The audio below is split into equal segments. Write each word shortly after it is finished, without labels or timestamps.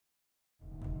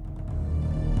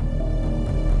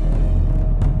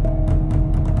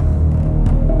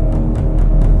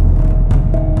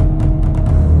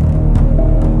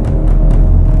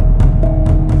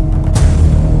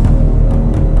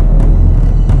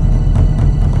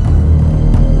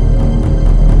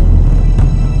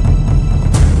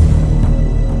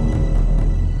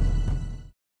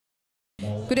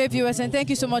day, viewers, and thank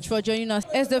you so much for joining us.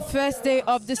 It's the first day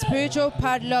of the Spiritual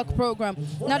Padlock program.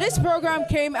 Now, this program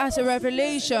came as a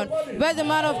revelation where the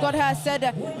man of God has said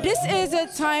that this is a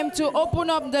time to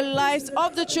open up the lives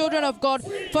of the children of God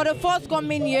for the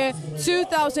forthcoming year,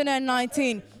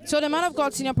 2019. So the man of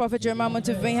God, Senior Prophet Jeremiah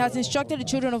Montevin, has instructed the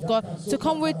children of God to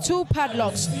come with 2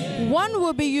 padlocks. One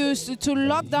will be used to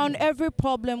lock down every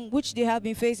problem which they have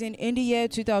been facing in the year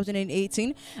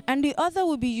 2018, and the other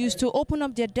will be used to open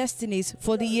up their destinies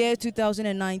for the year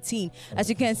 2019. As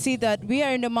you can see that we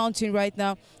are in the mountain right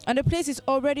now, and the place is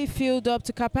already filled up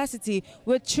to capacity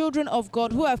with children of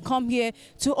God who have come here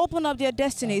to open up their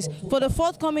destinies. For the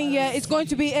forthcoming year, it's going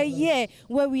to be a year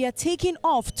where we are taking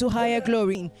off to higher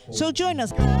glory. So join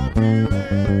us.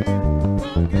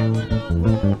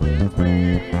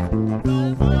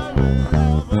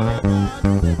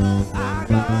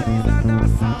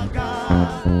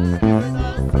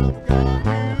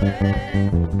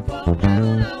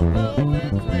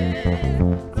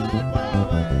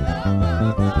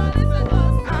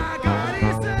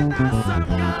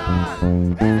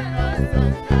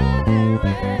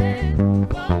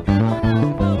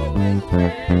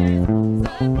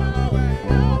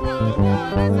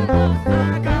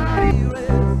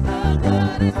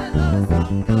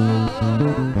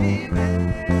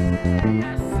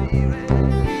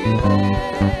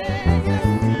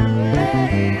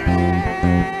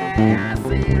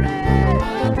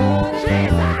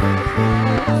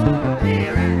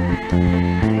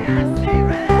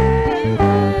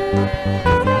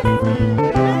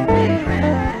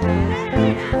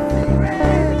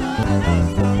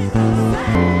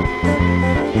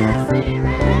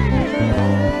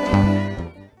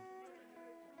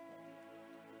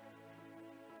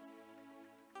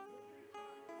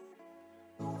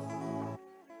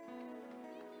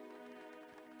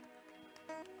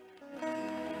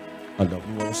 Alors,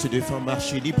 nous allons se défendre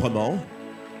marcher librement.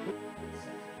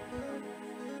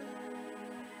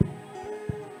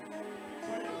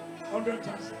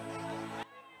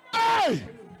 Hey!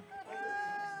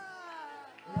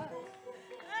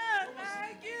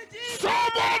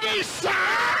 Somebody say!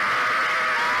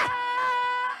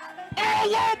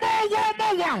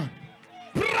 Oh,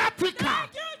 Pratica!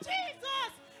 Thank you,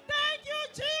 Jesus! Thank you,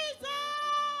 Jesus!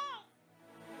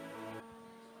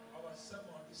 Our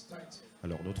sermon is titled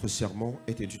Alors, notre sermon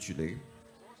est intitulé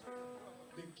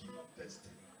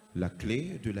La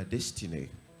clé de la destinée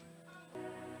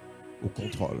au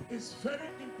contrôle. It's very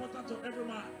important to every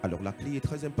man. Alors, la clé est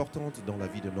très importante dans la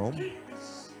vie d'un homme. Key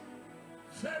is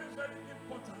very, very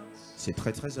important C'est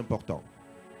très, très important.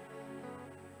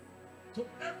 to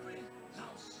every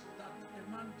house that a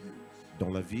man builds. Dans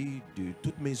la vie de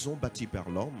toute maison bâtie par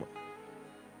l'homme.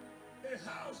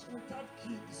 A house without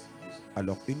key is useless.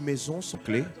 Alors, une maison sans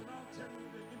clé, To now tell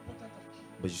you the importance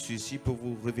of key. je suis ici pour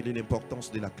vous révéler l'importance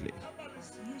de la clé.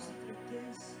 Somebody use it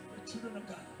against the children of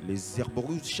God. Les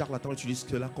herborous charlatans utilisent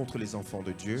cela contre les enfants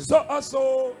de Dieu. So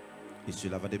also Et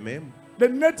cela va de même. the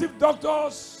native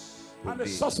doctors and the Les-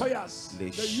 sorcerers, les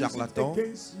they use it charlatans,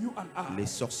 against you and I. Les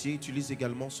sorciers utilisent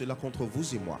également cela contre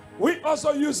vous et moi. We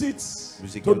also use it Nous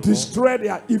to également, destroy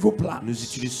their evil plans. nous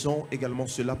utilisons également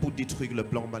cela pour détruire le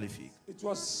plan maléfique. It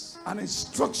was an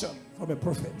instruction from a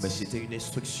prophet. Mais c'était une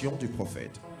instruction du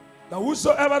prophète That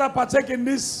whosoever that partake in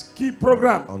this key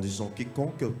program, en disant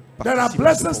quiconque there are participe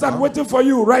à ce blessings that are programme, waiting for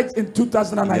you right in il y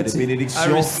a des 2019. bénédictions I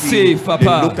qui receive, les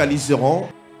Papa. localiseront.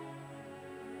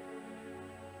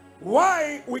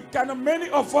 Why many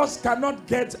of us cannot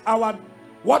get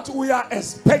what we are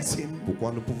expecting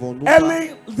Pourquoi ne pouvons-nous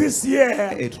early this pas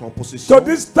year être en possession to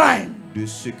this time? de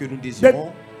ce que nous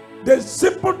désirons? The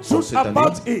simple truth cette année,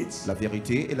 about it, La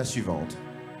vérité est la suivante.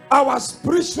 our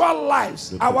spiritual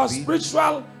lives, Notre our vie.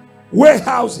 spiritual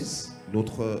warehouses.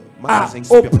 Notre magasin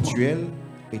open. spirituel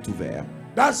est ouvert.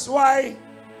 That's why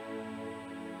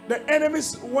the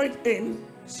enemies went in,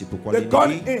 C'est pourquoi they gone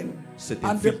l'ennemi in, s'est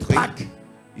and they infiltré. pack,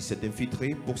 Il s'est infiltré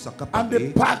pour and they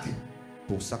s'accaparer, pack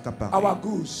pour s'accaparer. our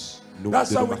goods. Nos-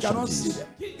 That's de why nos we cannot see marchandises.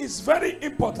 them. It's very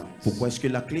important. Pourquoi est-ce que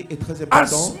la clé est très As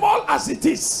importante? small as it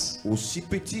is, Aussi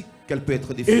petite qu'elle peut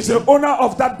être is définie, the owner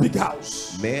of that big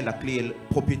house. mais la clé est le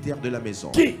propriétaire de la maison.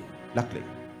 Key. La clé.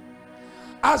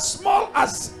 As small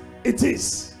as it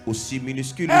is, Aussi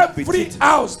minuscule ou every petite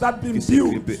house that been que cette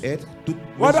clé built, peut être, toute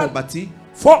Whether- maison bâtie,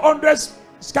 400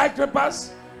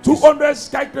 skyscrapers, 200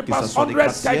 skyscrapers, Que ce soit des 100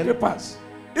 gratte-ciel. skyscrapers,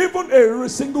 even a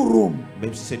single room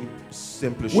même si c'est une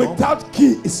simple chambre, without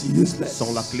key is useless.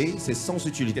 sans la clé, c'est sans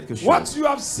utilité quelque chose. What you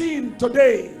have seen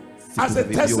today Ce que as vous a avez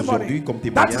vu testimony, aujourd'hui comme that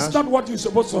is témoignage, not what you're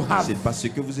supposed to have. c'est pas ce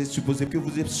que vous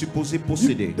êtes supposé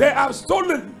posséder. They have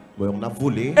stolen Mais on a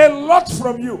volé a lot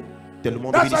from you. tellement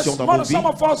de That's bénédictions dans why vos vies. some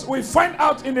of us, we find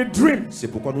out in a dream. C'est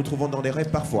pourquoi nous trouvons dans les rêves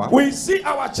parfois. We see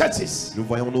our churches. Nous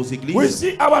voyons nos We églises.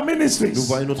 see our ministries. Nous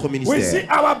voyons notre We ministère. see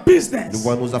our business. Nous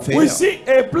voyons nos affaires. We see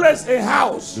a place, a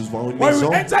house. Nous voyons une When maison.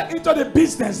 we enter into the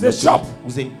business, the shop,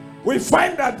 Vous avez we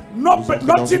find that entrez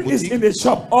dans nothing une is boutique. in the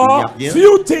shop, Il n'y a or rien.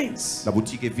 few things La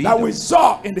boutique est vide. that we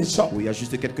saw in the shop. Où il y a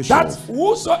juste quelque That chose.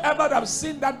 whosoever that have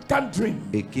seen that can dream,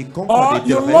 Et quiconque or a des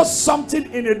you rêves, lost something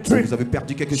in a dream, vous avez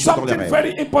perdu quelque chose dans les something rêves.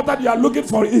 very important, you are looking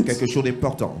for it. Quelque chose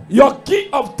d'important. Your key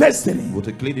of destiny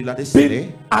Votre clé de la been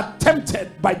destinée attempted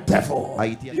by devil. a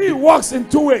été He works in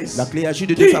two ways. La clé agit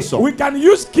de deux Key, façons. we can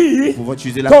use key Nous pouvons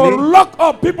utiliser la to clé lock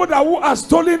up people that who are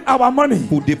stolen our money.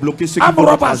 pour débloquer ceux qui Armed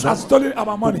volent notre robbers have argent. stolen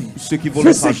our money. Ceux qui volent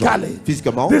notre argent. Physically.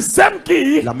 Physiquement. The same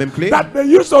key La même clé. that they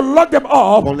use to lock them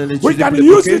up, On l'a we utilisé can pour les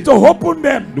use bloquer. it to open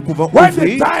them. Nous pouvons When the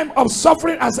ouvrir time of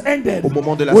suffering has ended, au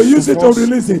moment de la we use it to souffrance.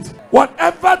 release it.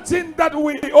 Whatever thing that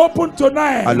we open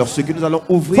tonight, Alors ce que nous allons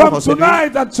ouvrir from en cette nuit,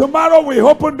 tonight and tomorrow we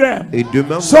open them. et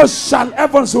demain, So shall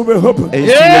heavens will be open. et si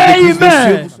les églises des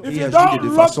cieux, If vous you réagissez don't de deux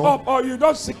lock façons. up or you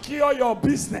don't secure your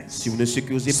business, Si vous ne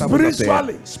sécurisez pas vos affaires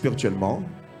spiritually, spirituellement,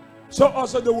 so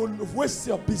also they will waste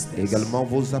your business. également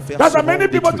vos affaires That's why seront many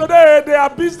people détruites. today, their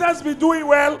business be doing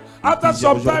well. After Plusieurs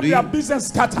some time, aujourd'hui, their business Ils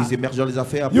scatter. émergent dans les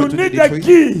affaires, You après tout est need the détruit.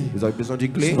 key, Vous avez besoin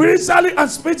d'une clé, spiritually and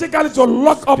spiritually, to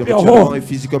lock up your spirituellement home. et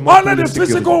physiquement, pour Only le the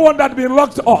sécuriser. physical one that be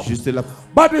locked up, Juste la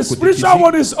but the côté spiritual physique,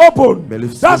 one is open. mais le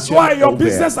That's spirituel why your est ouvert.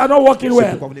 business are not working C'est well.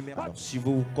 pourquoi vous les mettez. Alors, si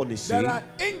vous connaissez, There are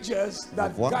angels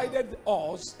that voit. guided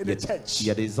us in il y, the a, church il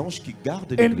y a des anges qui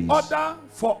gardent in l'église order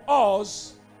for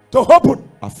us to open,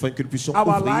 afin que nous puissions our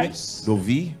ouvrir lives. nos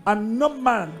vies and no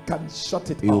man can shut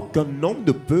it et off. aucun homme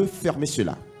ne peut fermer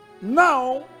cela.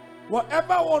 Now,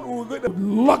 whatever one we're going to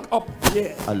lock up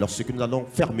here Alors ce que nous allons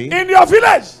fermer in your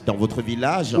village, dans votre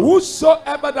village,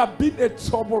 whosoever that been a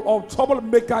trouble or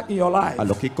troublemaker in your life,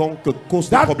 alors quiconque cause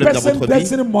des that problèmes dans person's votre vie,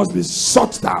 destiny must be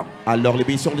shut down. alors les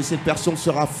bénédictions de cette personne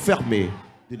sera fermée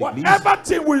de l'église. Whatever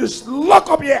thing we lock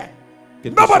up here,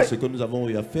 Quelque chose, nobody ce que nous avons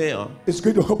eu à faire, is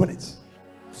going to open it.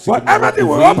 ce que nous Whatever allons thing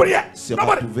we ouvrir open here, sera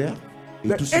nobody. ouvert. Et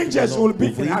The tout ce que nous angels allons will be in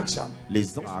ouvrir, action.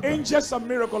 les anges. Angels of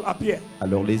miracle appear.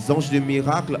 Alors les anges de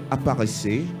miracle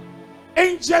apparaissaient.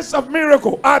 Angels of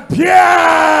miracle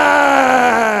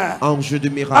appear. Anges de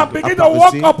And miracle begin to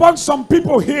walk apparaissaient upon some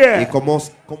people et here.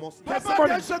 commencent. Papa,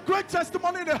 there's a great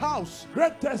testimony in the house.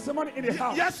 Great testimony in the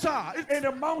house. Yes, sir. In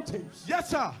the mountains. Yes,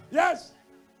 sir. Yes.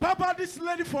 Papa, this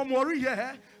lady from Wari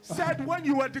here said when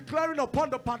you were declaring upon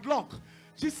the padlock,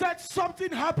 she said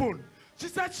something happened. She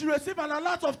said she received an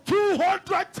alert of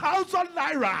 200,000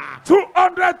 naira.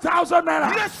 200,000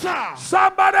 naira. Yes, sir.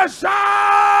 Somebody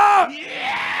shout.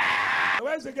 Yeah.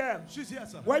 Where's the girl? She's here,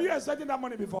 sir. Were you expecting that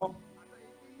money before?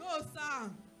 No, sir.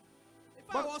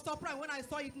 If I was surprised when I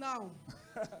saw it now.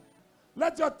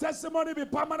 Let your testimony be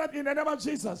permanent in the name of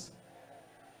Jesus.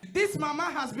 This mama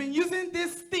has been using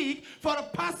this stick for the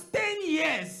past 10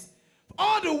 years,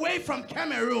 all the way from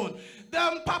Cameroon.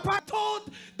 The papa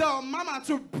told the mama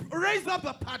to raise up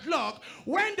the padlock.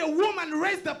 When the woman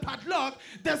raised the padlock,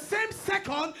 the same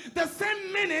second, the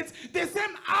same minute, the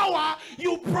same hour,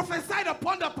 you prophesied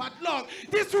upon the padlock.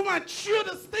 This woman threw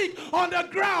the stick on the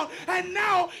ground, and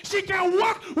now she can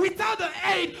walk without the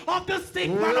aid of the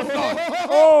stick, man of God.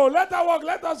 Oh, let her walk.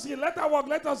 Let us see. Let her walk.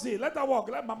 Let us see. Let her walk.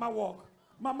 Let mama walk.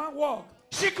 Mama walk.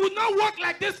 She could not walk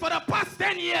like this for the past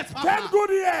 10 years, Papa. 10 good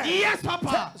years. Yes,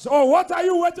 Papa. So what are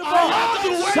you waiting for? All the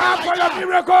way Shout like for your that.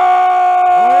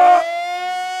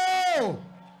 miracle.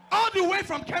 All the way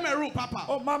from Cameroon, Papa.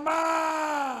 Oh,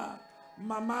 mama.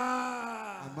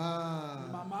 Mama.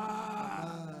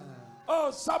 Mama.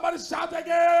 Oh, somebody shout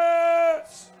again.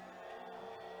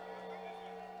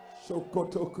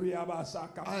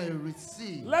 I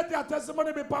receive. Let their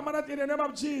testimony be permanent in the name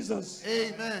of Jesus.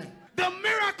 Amen. The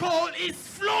miracle is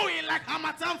flowing like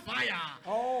Hamatan fire.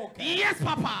 Oh, okay. Yes,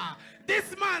 Papa.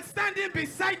 This man standing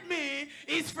beside me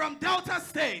is from Delta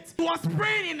State. He was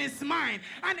praying in his mind,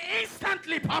 and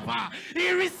instantly, Papa,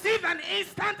 he received an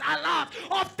instant alert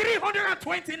of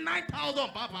 329,000,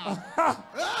 Papa.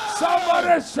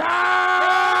 Somebody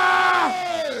shout!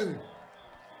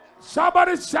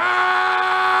 Somebody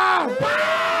shout!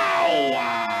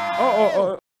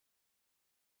 Wow!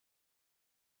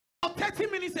 30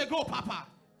 minutes ago, Papa.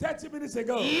 30 minutes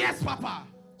ago. Yes, Papa.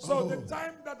 So the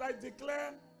time that I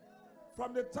declared,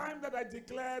 from the time that I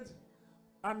declared,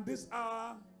 and this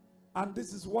hour, and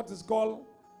this is what is called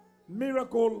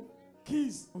miracle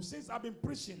keys. Since I've been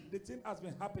preaching, the thing has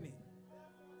been happening.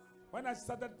 When I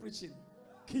started preaching,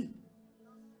 key.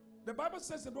 The Bible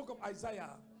says in the book of Isaiah,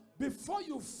 before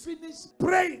you finish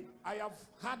praying, I have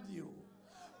heard you.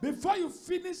 Before you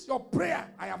finish your prayer,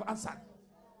 I have answered.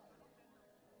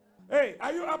 Hey,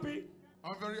 are you happy?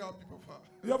 I'm very happy, Papa.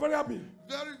 You're very happy?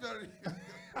 Very, very.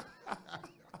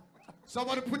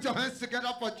 Somebody put your hands together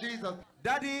for Jesus.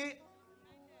 Daddy,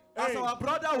 as our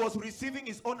brother was receiving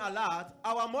his own alert,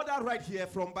 our mother right here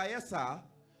from Bayelsa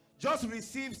just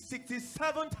received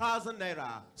 67,000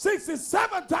 naira.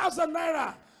 67,000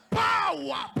 naira.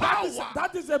 Power.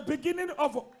 That is a beginning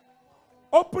of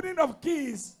opening of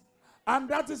keys. And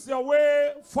that is your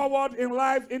way forward in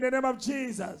life in the name of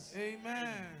Jesus.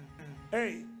 Amen.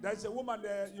 Hey, there's a woman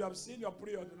there. You have seen your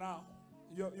period now.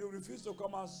 You refuse to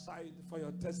come outside for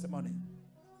your testimony.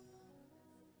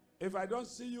 If I don't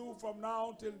see you from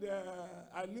now till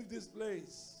I leave this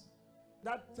place,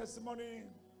 that testimony,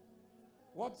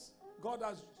 what God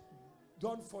has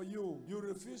done for you, you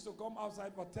refuse to come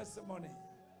outside for testimony.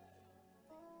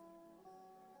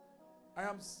 I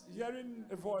am hearing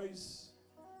a voice.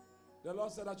 The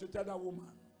Lord said I should tell that woman,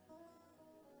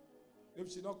 if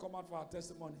she don't come out for her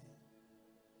testimony,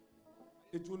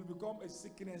 it will become a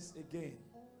sickness again.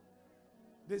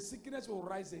 The sickness will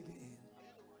rise again.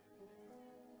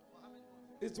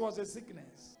 It was a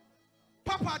sickness.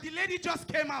 Papa, the lady just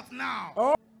came out now.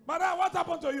 Oh, madam, what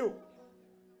happened to you?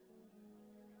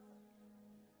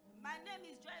 My name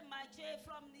is Joy Mache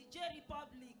from Niger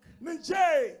Republic.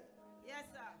 Niger. Yes,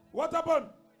 sir. What happened?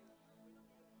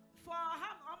 For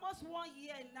almost 1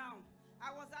 year now,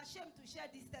 I was ashamed to share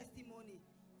this testimony.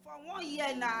 For 1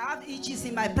 year now, I have itches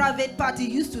in my private part. It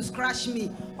used to scratch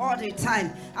me all the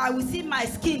time. I will see my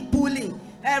skin pulling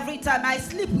every time. I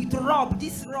sleep with rub.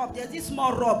 This rub, there's this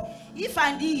small rub. If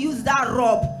I didn't use that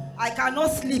rub, I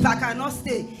cannot sleep, I cannot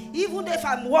stay. Even if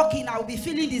I'm walking, I will be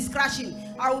feeling the scratching.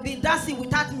 I will be dancing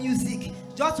without music,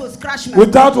 just to scratch me.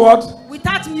 Without what?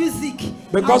 Without music.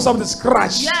 Because of the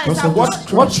scratch. Yes. Because of what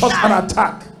caused an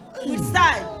attack? With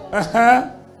style.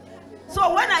 Uh-huh.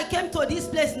 So when I came to this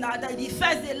place now, the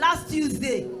first day, last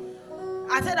Tuesday,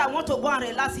 I said I want to go and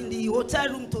relax in the hotel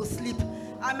room to sleep.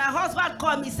 And my husband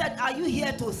called me, said, are you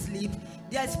here to sleep?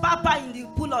 There's Papa in the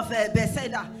pool of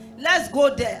Bethesda. Let's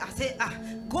go there. I said,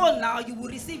 go now, you will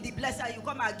receive the blessing, you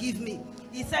come and give me.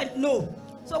 He said, no.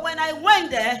 So when I went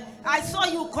there, I saw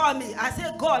you call me. I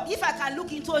said, God, if I can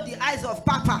look into the eyes of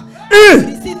Papa, I will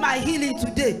receive my healing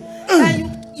today.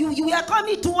 And you were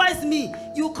coming towards me.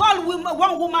 You called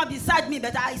one woman beside me,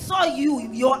 but I saw you,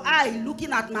 your eye,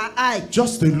 looking at my eye.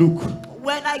 Just a look.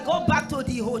 When I go back to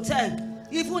the hotel,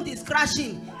 even the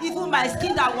scratching, even my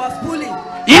skin that was pulling.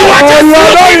 You are just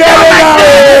sitting down like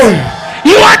this.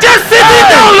 You are just sitting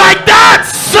down like that.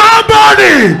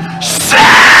 Somebody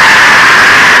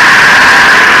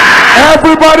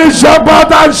Everybody jump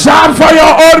out and shout for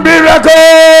your own miracle.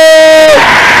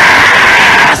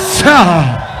 yes.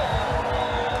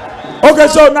 Okay,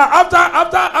 so now after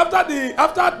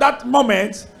that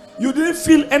moment, you didn't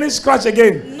feel any scratch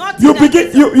again. You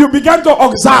began to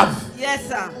observe. Yes,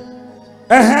 sir.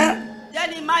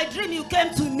 Then in my dream, you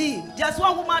came to me. There's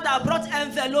one woman that brought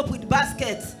envelope with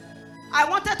basket. I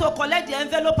wanted to collect the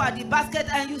envelope at the basket,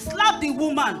 and you slapped the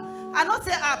woman. I not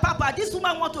say, Papa, this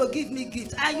woman want to give me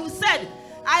gift. And you said,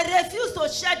 I refuse to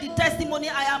share the testimony.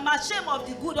 I am ashamed of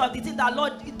the good of the thing that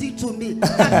Lord did to me.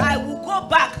 And I will go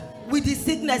back with the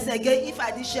sickness again if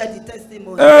I did share the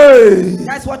testimony. Hey.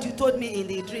 That's what you told me in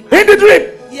the dream. In the dream?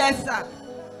 Yes, sir.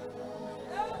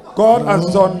 God has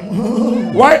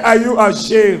done. Why are you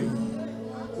ashamed?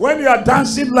 When you are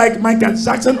dancing like Michael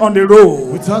Jackson on the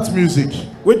road. Without music.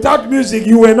 Without music,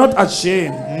 you were not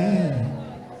ashamed.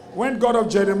 When God of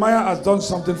Jeremiah has done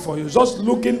something for you, just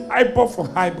looking eyeball for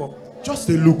eyeball. Just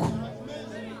a look.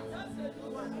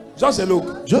 Just a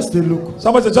look. Just a look.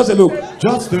 Somebody say, just a look.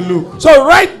 Just a look. So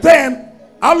right then,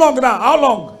 how long now? How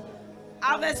long?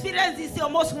 I've experienced this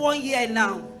almost 1 year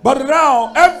now. But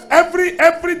now, every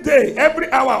day,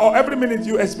 every hour or every minute,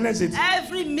 you experience it.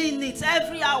 Every minute,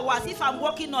 every hour. If I'm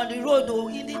walking on the road, or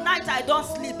in the night I don't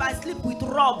sleep. I sleep with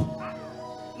rub.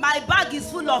 My bag is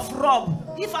full of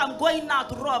rub. If I'm going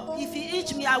out, rub. If he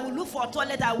itch me, I will look for a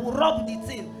toilet. I will rub the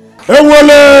thing.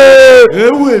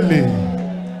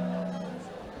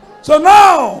 So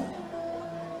now,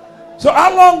 so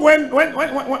how long when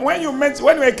you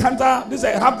encounter this,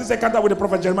 have this encounter with the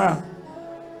prophet Jeremiah?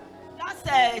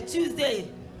 That's Tuesday.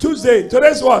 Tuesday.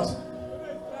 Today's what?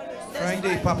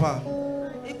 Friday, Papa.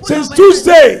 Since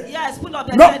Tuesday. Yes, full of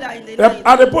the No. leather in the night.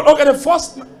 And they put the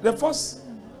first.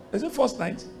 Is it first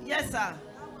night? Yes, sir.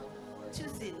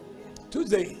 Tuesday.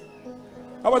 Tuesday.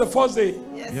 How about the first day?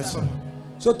 Yes, sir.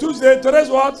 So Tuesday. Today's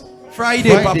what?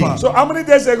 Friday, Papa. So how many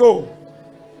days ago?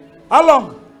 How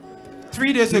long?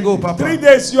 3 days ago, Papa. 3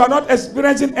 days. You are not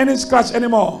experiencing any scratch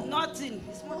anymore. Nothing.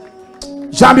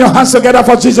 Jam your hands together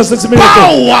for Jesus. It's a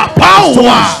miracle.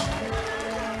 Power.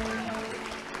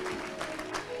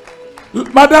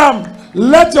 Madam,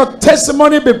 let your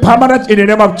testimony be permanent in the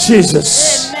name of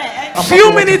Jesus. A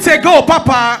few minutes ago,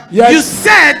 Papa, yes, you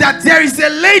said that there is a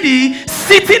lady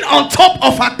sitting on top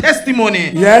of her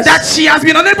testimony, yes, that she has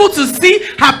been unable to see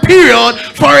her period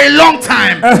for a long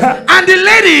time. And the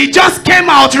lady just came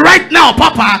out right now,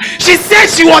 Papa. She said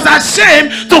she was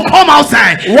ashamed to come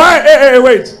outside. Why? Hey,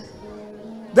 wait.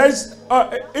 There's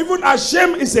even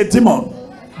ashamed is a demon.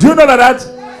 Do you know that?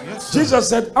 Yes, Jesus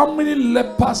said, how many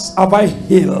lepers have I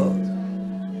healed?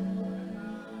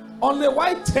 Only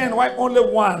why 10? Why only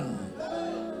 1?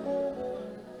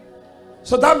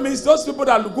 So that means those people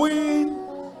that are going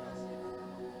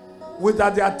with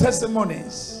their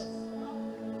testimonies,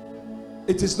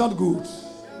 it is not good.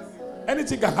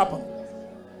 Anything can happen.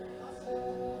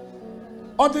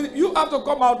 Until you have to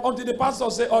come out, until the pastor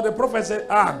say or the prophet say,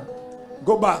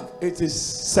 go back. It is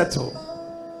settled.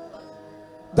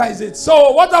 That is it.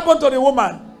 So what happened to the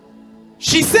woman?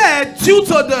 She said due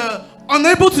to the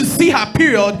unable to see her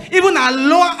period, even her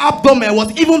lower abdomen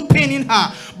was even paining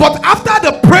her. But after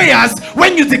the prayers,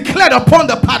 when you declared upon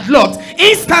the padlock,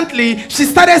 instantly she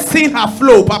started seeing her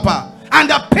flow, Papa. And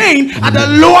the pain at the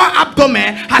lower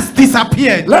abdomen has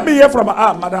disappeared. Let me hear from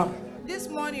her, madam. This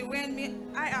morning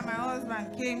when I and my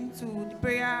husband came to the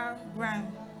prayer ground,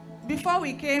 before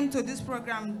we came to this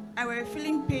program, I was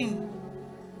feeling pain.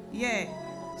 Yeah.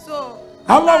 So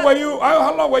how long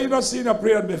were you not seeing a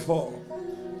period before?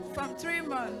 From 3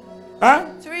 months. Huh?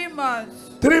 3 months.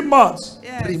 3 months.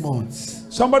 Yes. 3 months.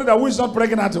 Somebody that who is not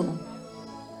pregnant.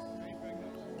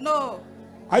 No.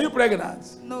 Are you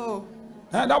pregnant? No.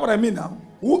 That's what I mean now.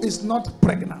 Who is not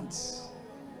pregnant?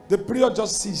 The period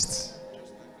just ceased.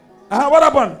 What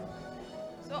happened?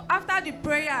 So after the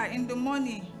prayer in the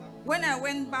morning, when I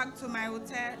went back to my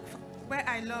hotel where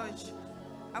I lodged,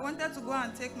 I wanted to go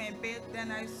and take my bath.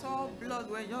 Then I saw blood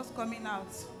were just coming out.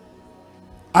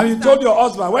 And you told your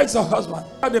husband, where's your husband?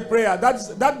 The prayer,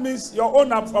 that means your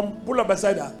owner from Pool of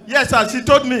Bethesda. Yes, sir, she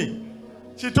told me.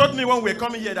 She told me when we were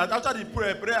coming here that after the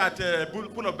prayer at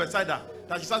Pool of Bethesda,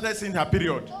 that she started seeing her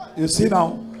period. You see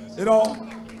now, you know.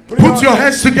 Put your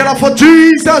hands together for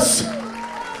Jesus.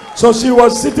 So she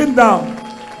was sitting down.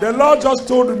 The Lord just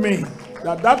told me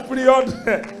that period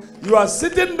you are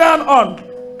sitting down on.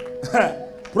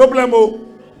 Problemo,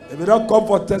 if you don't come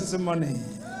for testimony.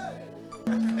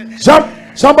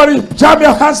 Somebody jam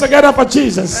your hands together for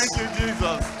Jesus. Thank you,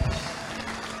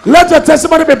 Jesus. Let your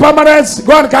testimony be permanent.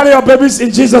 Go and carry your babies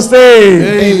in Jesus' name.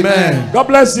 Amen. God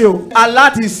bless you. A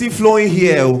lot is still flowing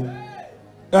here.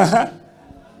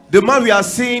 The man we are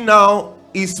seeing now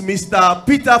is Mr.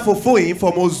 Peter Fofoin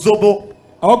from Ozobo.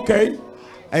 Okay.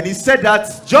 And he said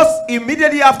that just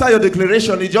immediately after your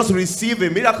declaration, he just received a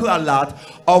miracle alert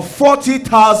of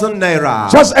 40,000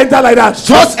 naira. Just enter like that.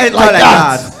 Just enter like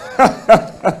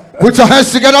that. Put your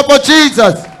hands together for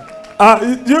Jesus.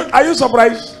 Are you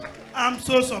surprised? I'm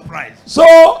so surprised. So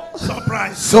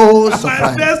surprised. So It's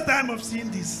surprised. my first time of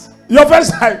seeing this. Your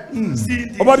first time? Seeing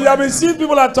this. But you have been seeing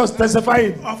people that just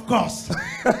testifying. Of course.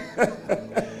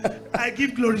 I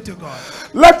give glory to God.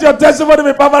 Let your testimony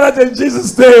be permanent in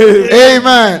Jesus' name.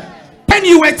 Amen. When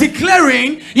you were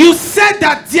declaring, you said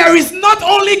that there is not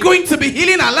only going to be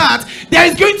healing alert, there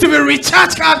is going to be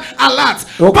recharge card alert.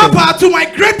 Okay. Papa, to my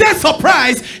greatest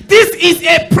surprise, this is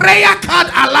a prayer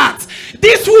card alert.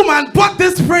 This woman bought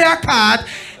this prayer card.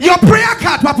 Your prayer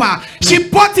card, Papa, she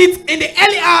bought it in the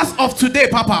early hours of today,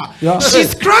 Papa. Yeah. She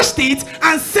scratched it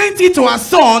and sent it to her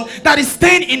son that is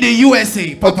staying in the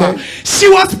USA, Papa. Okay. She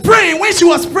was praying. When she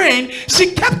was praying,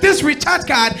 she kept this recharge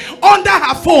card under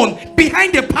her phone,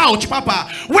 behind the pouch, Papa.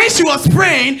 When she was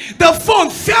praying, the phone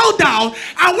fell down.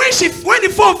 And when the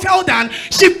phone fell down,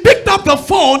 she picked up the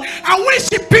phone. And when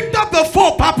she picked up the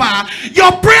phone, Papa,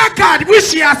 your prayer card, which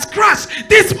she has scratched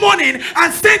this morning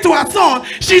and sent to her son,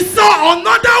 she saw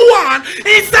another one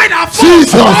inside her phone.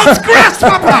 Unscratched,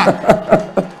 Papa.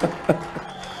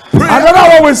 Another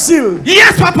one will seal.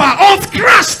 Yes, Papa.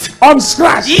 Unscratched.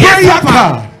 Unscratched. Yes,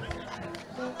 Papa.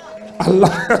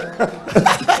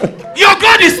 Your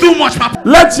God is too much, Papa.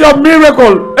 Let your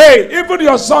miracle. Hey, even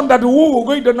your son that who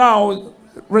going to now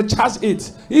recharge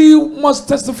it, he must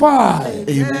testify.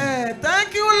 Yeah,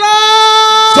 thank you,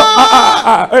 Lord. So,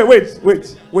 hey,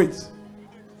 wait.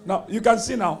 Now you can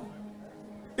see now.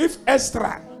 If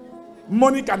extra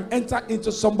money can enter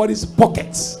into somebody's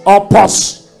pockets or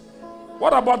purse,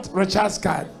 what about recharge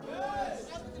card?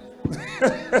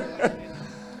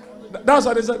 That's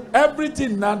what they said.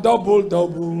 Everything now double.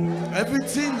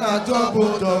 Everything na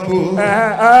double. Double.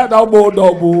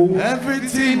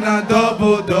 Everything na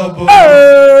double.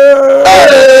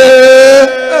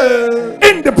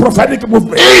 In the prophetic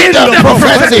movement. In the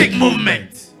prophetic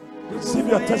movement. Receive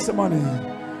your testimony.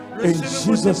 In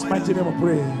Jesus' mighty name I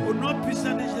pray.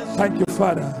 Thank you,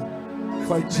 Father.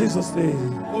 For in Jesus'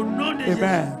 name.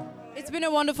 Amen. It's been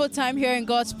a wonderful time here in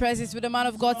God's presence with the man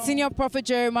of God, Senior Prophet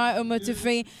Jeremiah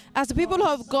Omotufe, as the people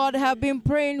of God have been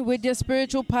praying with their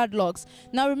spiritual padlocks.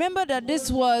 Now remember that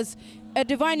this was a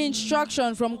divine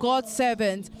instruction from God's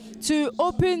servant to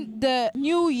open the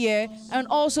new year and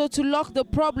also to lock the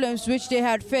problems which they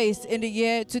had faced in the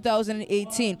year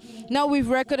 2018. Now we've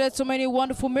recorded so many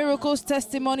wonderful miracles,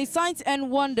 testimonies, signs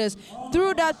and wonders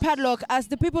through that padlock as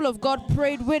the people of God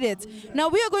prayed with it. Now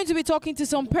we are going to be talking to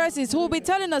some persons who will be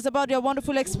telling us about their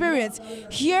wonderful experience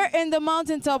here in the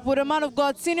mountaintop with the man of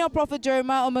God, Senior Prophet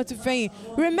Jeremiah Omotufe.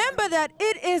 Remember that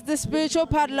it is the spiritual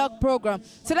padlock program.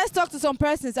 So let's talk to some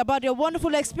persons about their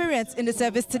wonderful experience in the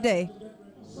service today.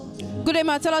 Good day,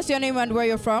 ma. Tell us your name and where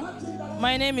you're from.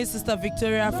 My name is Sister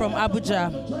Victoria from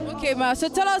Abuja. Okay, ma. So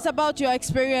tell us about your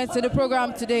experience in the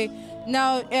program today.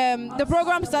 Now, the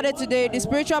program started today, the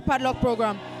spiritual padlock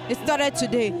program. It started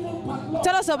today.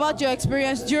 Tell us about your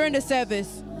experience during the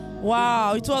service.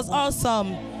 Wow, it was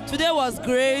awesome. Today was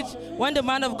great. When the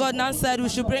man of God now said we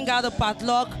should bring out the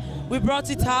padlock, we brought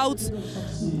it out.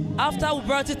 After we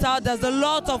brought it out, there's a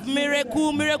lot of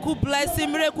miracle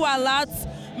blessing, miracle alerts,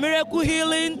 miracle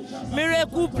healing,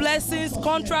 miracle blessings,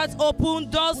 contracts open,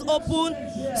 doors open.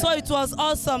 So it was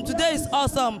awesome. Today is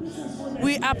awesome.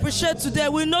 We appreciate today.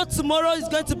 We know tomorrow is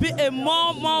going to be a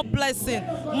more blessing.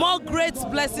 More great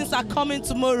blessings are coming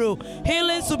tomorrow.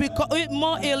 Healings will be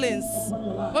more healings.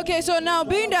 Okay, so now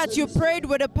being that you prayed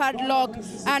with a padlock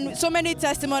and so many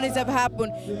testimonies have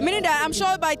happened, meaning that I'm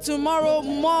sure by tomorrow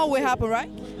more will happen, right?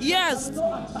 Yes,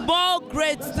 more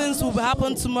great things will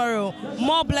happen tomorrow.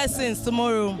 More blessings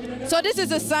tomorrow. So this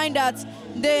is a sign that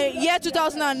the year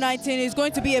 2019 is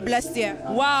going to be a blessed year.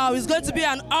 Wow, it's going to be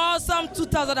an awesome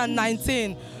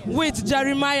 2019 with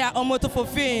Jeremiah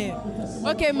Omotufe.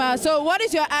 Okay, ma. So what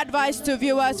is your advice to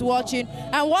viewers watching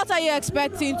and what are you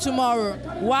expecting tomorrow?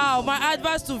 Wow, my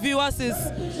advice to viewers is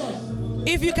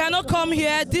if you cannot come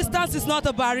here, distance is not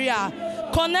a barrier.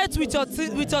 Connect with your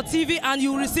TV and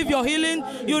you receive your healing,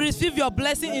 you receive your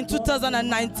blessing in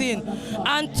 2019.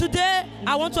 And today,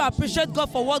 I want to appreciate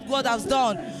God for what God has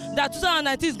done. That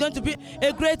 2019 is going to be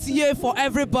a great year for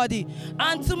everybody.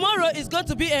 And tomorrow is going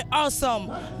to be an awesome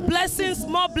blessings,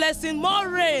 more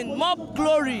rain, more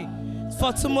glory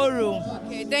for tomorrow.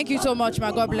 Okay, thank you so much,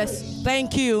 my God bless.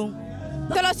 Thank you.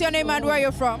 Tell us your name and where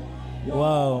you're from.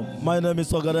 Wow, my name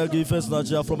is Ogaragi First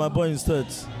Nigeria from my boy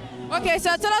State. Okay,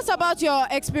 so tell us about your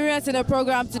experience in the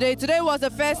program today. Today was the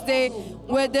first day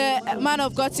with the man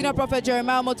of God, Senior Prophet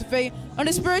Jeremiah Omotufe, on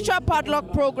the spiritual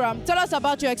padlock program. Tell us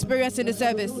about your experience in the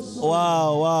service.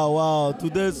 Wow.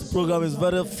 Today's program is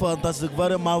very fantastic,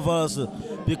 very marvelous,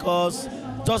 because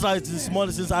just like this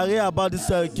morning, since I heard about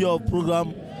this cure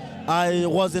program, I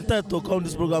was intended to come to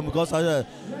this program because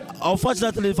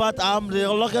unfortunately, in fact, I'm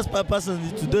the luckiest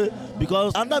person today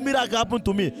because another miracle happened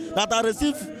to me that I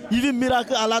received even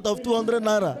miracle alert of 200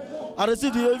 naira. I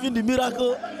received even the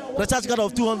miracle recharge card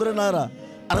of 200 naira.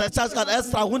 A recharge card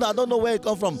extra, when I don't know where it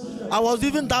come from. I was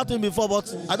even doubting before,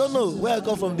 but I don't know where it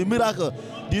come from. The miracle,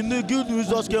 the new good news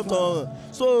just came to.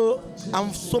 So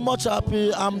I'm so much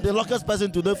happy. I'm the luckiest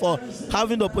person today for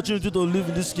having the opportunity to live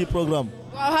in this key program.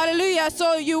 Wow, hallelujah.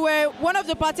 So you were one of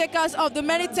the partakers of the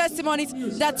many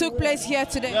testimonies that took place here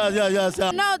today. Yes.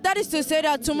 Now that is to say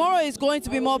that tomorrow is going to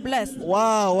be more blessed.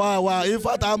 Wow. In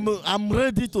fact, I'm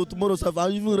ready to tomorrow.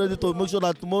 I'm even ready to make sure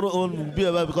that tomorrow on will be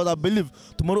aware because I believe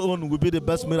tomorrow on will be the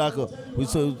best miracle.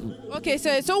 Okay,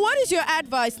 so what is your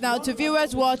advice now to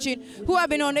viewers watching who have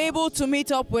been unable to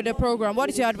meet up with the program? What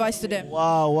is your advice to them?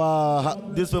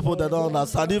 Wow. These people, they don't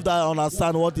understand. If they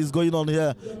understand what is going on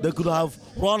here, they could have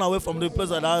run away from the place.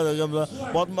 But anyway,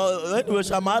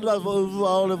 my advice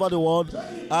all over the world,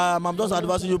 I'm just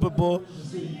advising you people,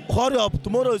 hurry up.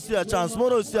 Tomorrow is a chance.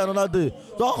 Tomorrow is another day.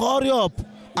 So hurry up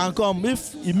and come.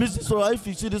 If you miss, so if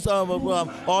you see this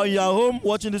program or you're home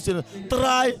watching this,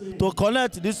 try to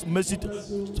connect this Mercy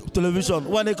television.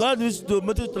 When you connect this to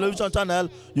Mercy television channel,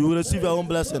 you will receive your own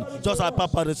blessing. Just like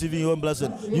Papa receiving your own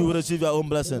blessing, you will receive your own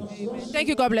blessing. Thank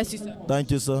you. God bless you, sir. Thank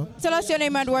you, sir. Tell us your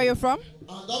name and where you're from.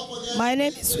 My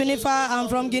name is Swinifa. I'm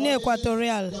from Guinea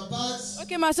Equatorial.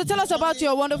 Okay, ma. So tell us about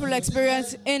your wonderful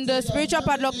experience in the spiritual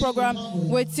padlock program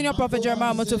with Senior Prophet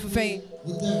Jeremiah Omotufe.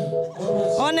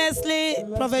 Honestly,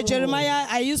 Prophet Jeremiah,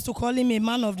 I used to call him a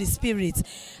man of the spirit.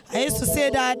 I used to say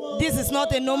that this is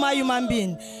not a normal human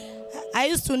being. I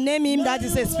used to name him that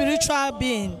is a spiritual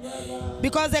being,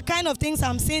 because the kind of things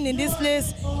I'm seeing in this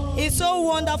place is so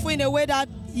wonderful in a way that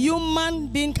human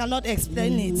being cannot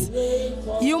explain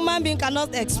it. Human being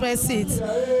cannot express it.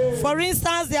 For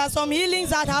instance, there are some healings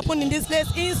that happen in this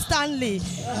place instantly.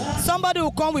 Somebody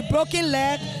will come with broken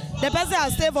leg. The person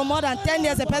has stayed for more than 10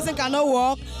 years. The person cannot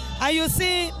walk. And you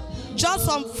see just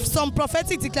some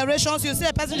prophetic declarations. You see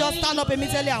a person just stand up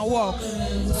immediately and walk.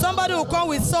 Somebody will come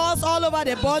with sores all over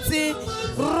the body,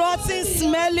 rotting,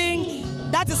 smelling.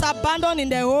 That is abandoned in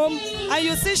the home. And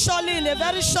you see surely in a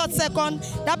very short second,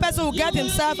 that person will get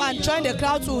himself and join the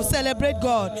crowd to celebrate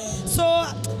God. So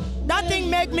that thing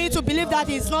made me to believe that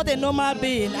he's not a normal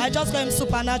being. I just call him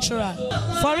supernatural.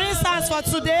 For instance, for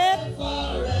today,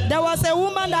 there was a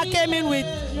woman that came in with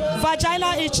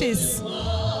vaginal itches.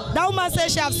 That woman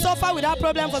said she has suffered with that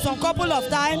problem for some couple of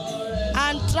time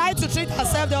and tried to treat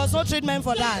herself. There was no treatment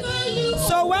for that.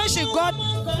 So when she got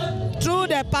through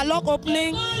the padlock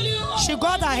opening, she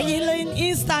got her healing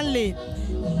instantly.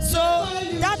 So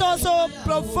that also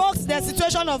provokes the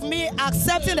situation of me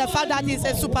accepting the fact that he's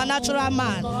a supernatural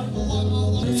man.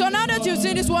 So now that you've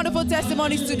seen these wonderful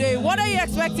testimonies today, what are you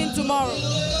expecting tomorrow?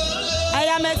 I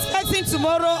am expecting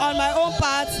tomorrow on my own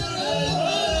part,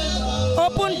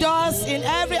 open doors in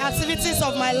every activities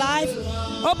of my life,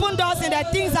 open doors in the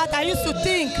things that I used to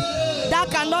think that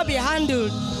cannot be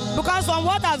handled. Because from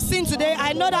what I've seen today,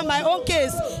 I know that my own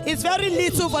case is very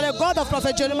little for the God of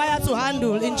Prophet Jeremiah to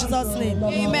handle, in Jesus' name.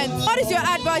 Amen. What is your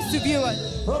advice to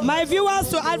viewers? My viewers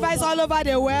to advise all over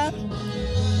the world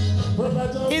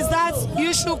is that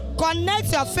you should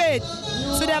connect your faith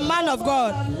to the man of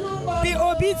God. Be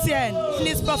obedient in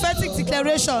his prophetic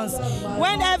declarations.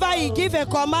 Whenever he gives a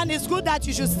command, it's good that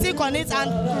you should stick on it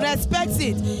and respect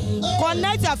it.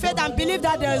 Connect your faith and believe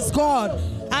that there is God,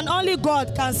 and only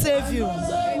God can save you.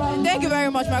 Thank you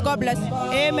very much, my God bless you.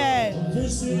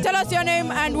 Amen. Tell us your name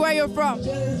and where you're from.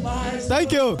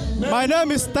 Thank you. My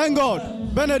name is Thank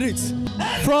God Benedict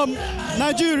from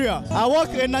Nigeria. I work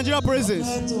in Nigeria prisons.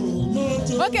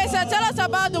 Okay, so tell us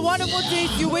about the wonderful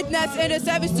things you witnessed in the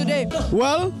service today.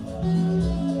 Well,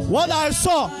 what I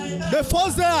saw the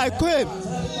first day I came,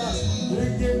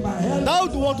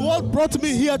 that was what brought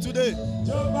me here today.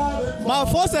 My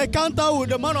first encounter with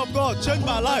the man of God changed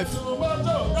my life.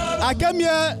 I came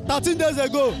here 13 days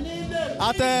ago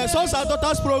at a Sons and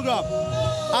Daughters program.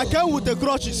 I came with the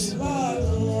crutches.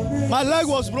 My leg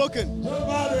was broken.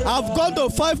 I've gone to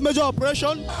 5 major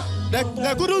operations. They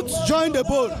couldn't join the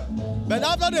bone. But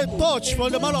after the touch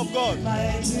from the man of God,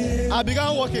 I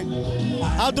began walking.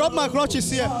 I dropped my crutches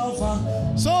here.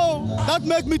 So that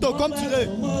made me to come today.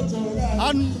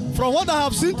 And from what I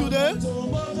have seen today,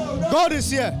 God is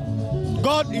here.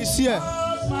 God is here.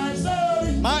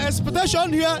 My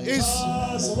expectation here is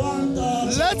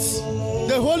let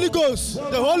the Holy Ghost,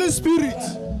 the Holy Spirit,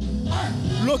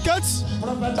 locate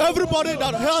everybody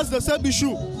that has the same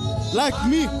issue, like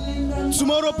me,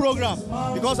 tomorrow program,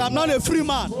 because I'm not a free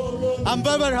man. I'm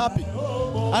very, very happy.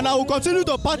 And I will continue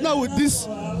to partner with this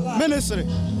ministry.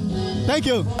 Thank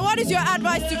you. What is your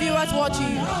advice to viewers watching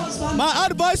you? My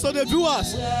advice to the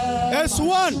viewers is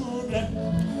one,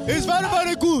 it's very,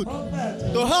 very good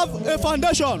to have a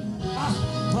foundation,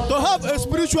 to have a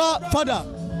spiritual father.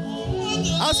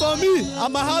 As for me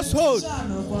and my household,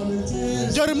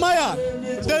 Jeremiah,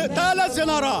 the tireless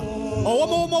general, or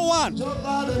one,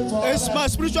 is my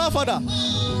spiritual father.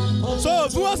 So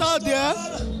viewers out there,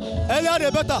 earlier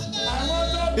the better.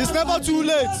 It's never too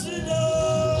late.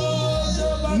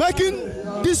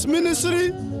 Making this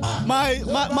ministry my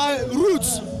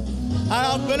roots, I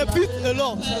have benefited a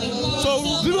lot.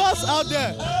 So viewers out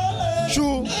there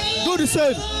should do the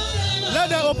same. Let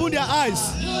them open their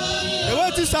eyes. The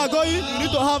way things are going, you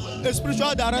need to have a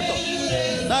spiritual director.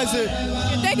 That's it.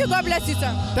 Thank you. God bless you,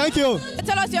 sir. Thank you.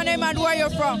 Tell us your name and where you're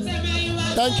from.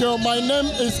 Thank you. My name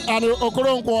is Anu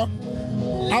Okoronkwo.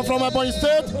 I'm from Ebonyi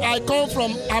State. I come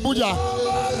from Abuja.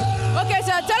 Okay,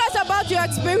 sir. Tell us about your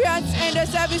experience in the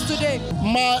service today.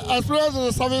 My experience in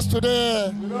the service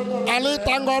today, I really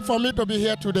thank God for me to be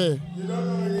here today.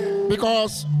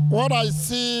 Because what I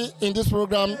see in this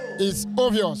program is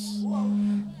obvious.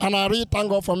 And I really thank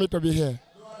God for me to be here.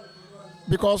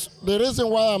 Because the reason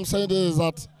why I'm saying this is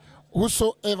that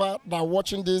whosoever that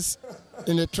watching this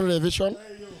in a television,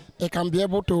 they can be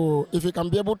able to, if you can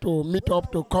be able to meet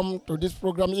up to come to this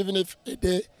program, even if a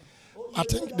day, I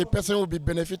think the person will be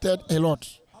benefited a lot.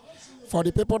 For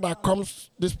the people that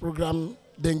comes this program,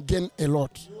 they gain a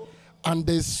lot. And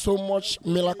there's so much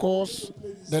miracles,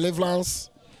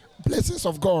 deliverance, blessings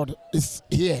of God is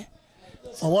here.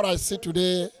 For what I see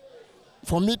today,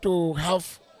 for me to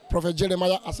have Prophet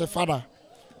Jeremiah as a father,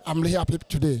 I'm really happy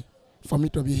today for me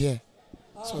to be here.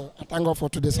 So I thank God for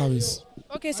today's service.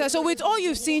 Okay. Okay, sir. So with all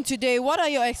you've seen today, what are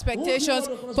your expectations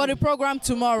for the program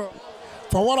tomorrow?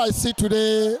 For what I see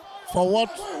today, for what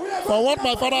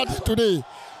my father did today,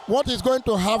 what is going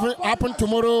to happen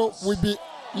tomorrow will be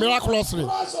miraculously.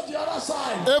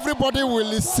 Everybody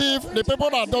will receive, the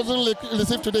people that doesn't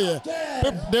receive today,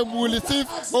 they will receive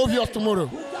obvious tomorrow.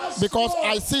 Because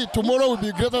I see tomorrow will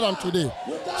be greater than today.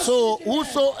 So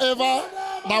whosoever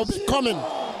that will be coming,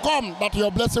 come that your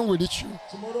blessing will reach you.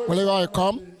 Whenever I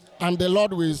come, and the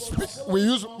Lord will speak, will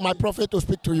use my prophet to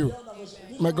speak to you.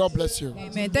 May God bless you.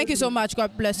 Amen. Thank you so much.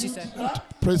 God bless you, sir.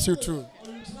 Praise you too.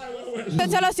 So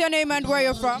tell us your name and where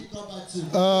you're from.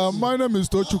 My name is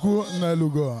Tochukwu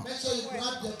Nelugo.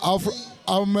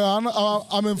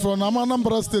 I'm from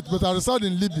Anambra State, but I reside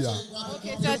in Libya.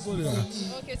 Okay, sir.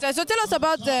 Okay, sir. So tell us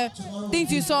about the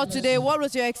things you saw today. What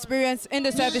was your experience in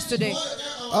the service today?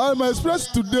 My experience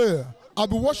today, I'll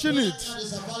be watching it,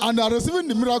 and I'm receiving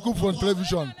the miracle from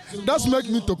television. That's make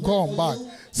me to come back.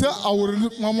 Say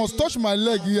I must touch my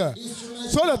leg here,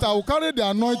 so that I will carry the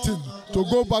anointing to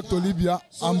go back to Libya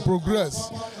and progress.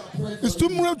 It's too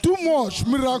much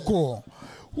miracle.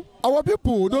 Our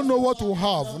people don't know what we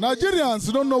have.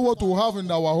 Nigerians don't know what we have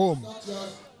in our home.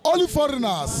 Only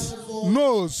foreigners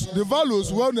knows the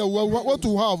values what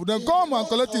we have. Then come and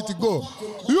collect it to go.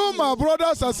 You, my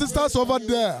brothers and sisters over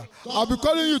there, I'll be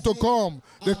calling you to come.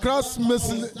 The Christ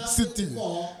City.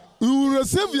 You will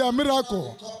receive your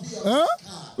miracle. Eh?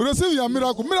 You receive your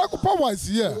miracle. Miracle power is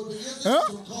here. Eh?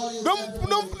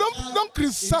 Don't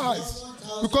criticize.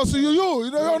 Because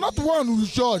you're not one who will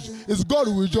judge. It's God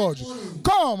who will judge.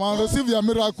 Come and receive your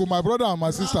miracle, my brother and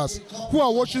my sisters who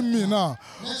are watching me now.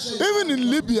 Even in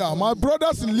Libya, my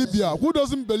brothers in Libya who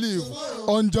doesn't believe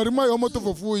on Jeremiah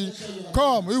Omotofofui,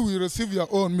 come, you will receive your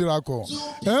own miracle.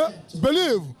 Eh?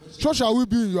 Believe, so shall we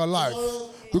be in your life.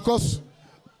 Because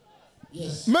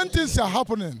many things are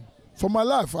happening for my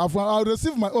life. I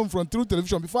received my own from through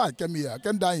television before I came here. I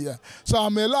came down here. So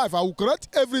I'm alive. I will correct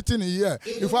everything here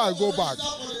before I go back.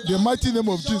 The mighty name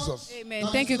of Jesus. Amen.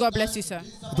 Thank you. God bless you, sir.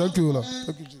 Thank you, Lord.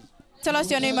 Thank you, Jesus. Tell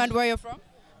us your name and where you're from.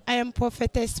 I am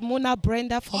Prophetess Mona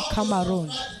Brenda from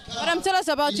Cameroon. Madam, tell us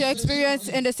about your experience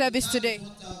in the service today.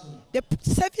 The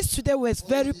service today was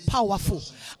very powerful.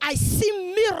 I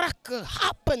see miracle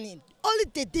happening. Only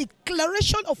the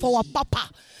declaration of our Papa.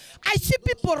 I see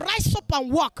people rise up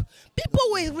and walk. People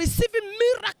were receiving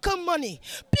miracle money.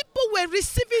 People were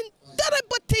receiving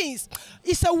terrible things.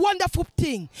 It's a wonderful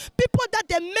thing. People that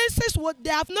the message, they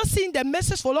have not seen the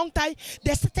message for a long time,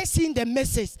 they started seeing the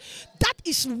message. That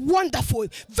is wonderful,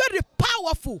 very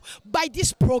powerful by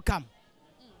this program.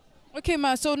 Okay,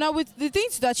 ma. So now with the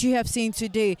things that you have seen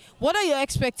today, what are your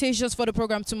expectations for the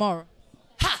program tomorrow?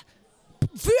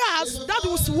 Viewers that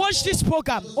will watch this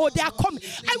program, they are coming.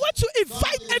 I want to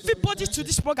invite everybody to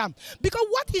this program because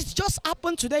what is just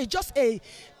happened today is just a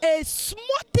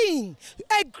small thing.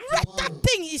 A greater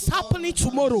thing is happening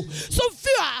tomorrow. So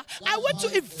viewer, I want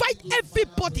to invite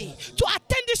everybody to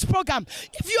attend this program.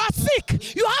 If you are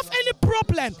sick, you have any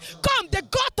problem, come. The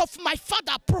God of my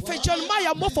father, Prophet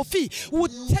Jeremiah Mofofi, will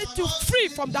set you free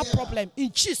from that problem in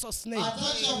Jesus' name.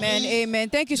 Amen. Amen.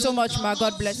 Thank you so much, ma.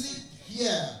 God bless you.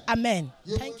 Amen.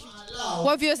 Thank you.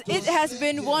 Well, viewers, it has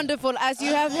been wonderful as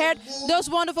you have heard those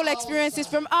wonderful experiences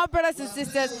from our brothers and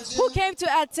sisters who came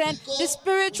to attend the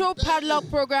Spiritual Padlock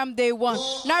program day 1.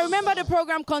 Now, remember, the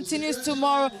program continues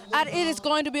tomorrow and it is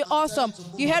going to be awesome.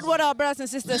 You heard what our brothers and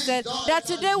sisters said, that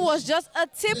today was just a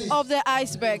tip of the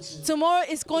iceberg. Tomorrow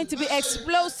is going to be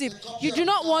explosive. You do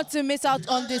not want to miss out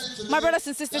on this. My brothers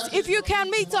and sisters, if you can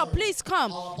meet up, please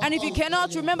come. And if you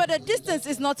cannot, remember that distance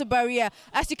is not a barrier,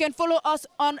 as you can follow us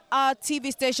on our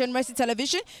TV station, Mercy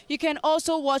Television. You can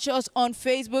also watch us on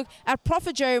Facebook at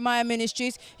Prophet Jeremiah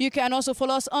Ministries. You can also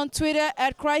follow us on Twitter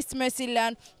at Christ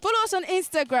Mercyland. Follow us on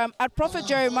Instagram at Prophet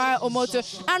Jeremiah Omoto,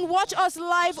 and watch us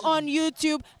live on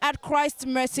YouTube at Christ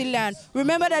Mercyland.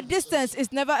 Remember that distance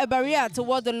is never a barrier to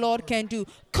what the Lord can do.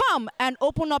 Come and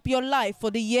open up your life for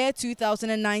the year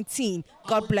 2019.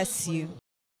 God bless you.